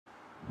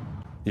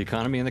The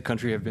economy and the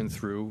country have been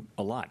through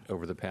a lot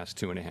over the past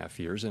 2.5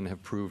 years and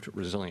have proved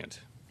resilient.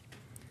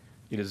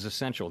 It is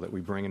essential that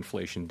we bring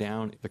inflation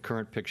down. The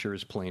current picture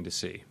is plain to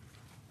see.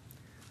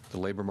 The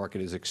labor market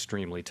is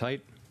extremely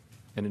tight,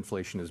 and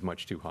inflation is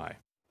much too high.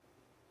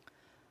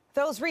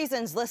 Those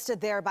reasons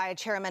listed there by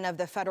Chairman of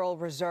the Federal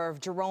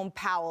Reserve, Jerome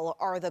Powell,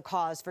 are the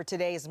cause for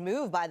today's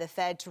move by the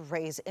Fed to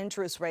raise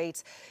interest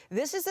rates.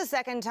 This is the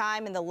second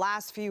time in the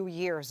last few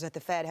years that the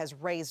Fed has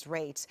raised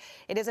rates.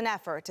 It is an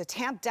effort to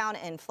tamp down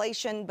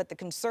inflation, but the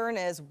concern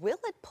is, will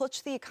it push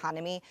the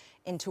economy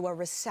into a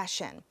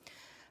recession?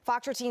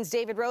 Fox 13's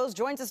David Rose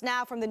joins us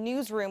now from the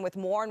newsroom with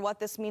more on what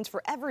this means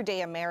for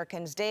everyday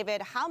Americans.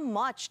 David, how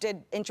much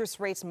did interest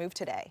rates move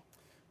today?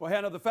 Well,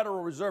 Hannah, the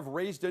Federal Reserve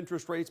raised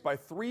interest rates by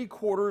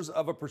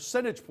 0.75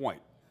 percentage point.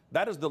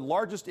 That is the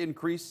largest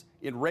increase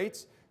in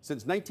rates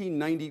since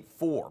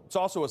 1994. It's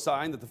also a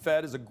sign that the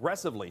Fed is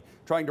aggressively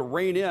trying to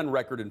rein in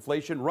record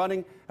inflation,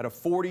 running at a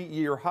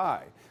 40-year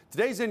high.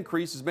 Today's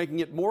increase is making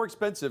it more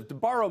expensive to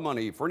borrow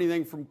money for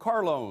anything from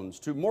car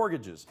loans to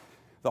mortgages.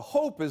 The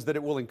hope is that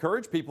it will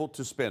encourage people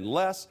to spend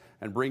less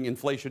and bring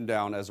inflation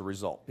down as a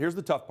result. Here's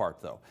the tough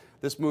part, though.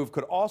 This move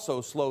could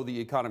also slow the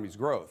economy's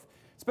growth.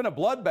 It's been a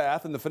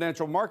bloodbath in the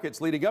financial markets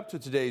leading up to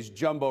today's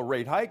jumbo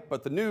rate hike,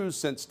 but the news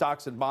sent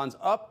stocks and bonds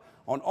up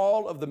on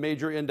all of the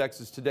major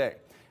indexes today.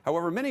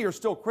 However, many are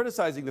still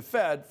criticizing the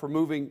Fed for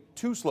moving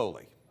too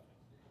slowly.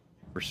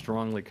 We're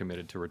strongly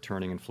committed to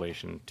returning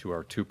inflation to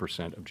our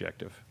 2%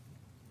 objective.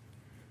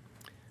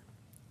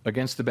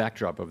 Against the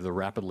backdrop of the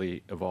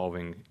rapidly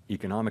evolving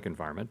economic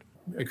environment,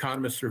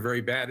 economists are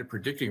very bad at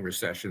predicting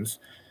recessions,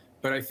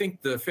 but I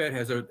think the Fed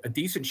has a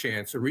decent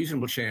chance, a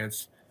reasonable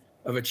chance,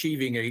 of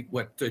achieving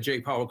what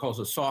Jay Powell calls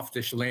a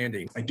softish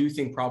landing. I do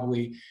think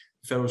probably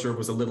the Federal Reserve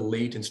was a little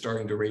late in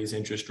starting to raise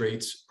interest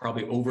rates,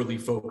 probably overly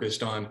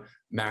focused on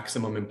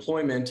maximum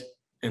employment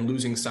and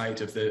losing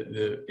sight of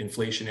the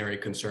inflationary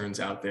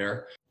concerns out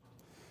there.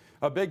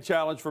 A big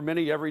challenge for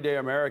many everyday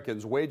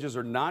Americans. Wages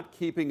are not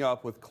keeping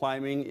up with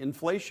climbing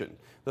inflation.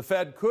 The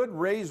Fed could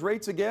raise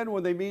rates again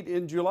when they meet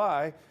in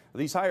July.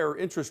 These higher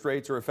interest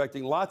rates are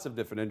affecting lots of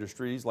different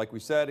industries, like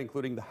we said,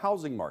 including the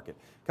housing market.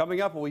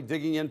 Coming up, we'll be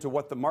digging into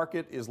what the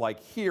market is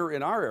like here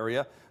in our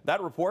area.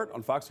 That report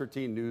on Fox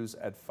 13 News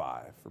at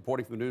 5.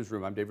 Reporting from the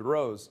newsroom, I'm David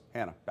Rose.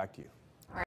 Hannah, back to you.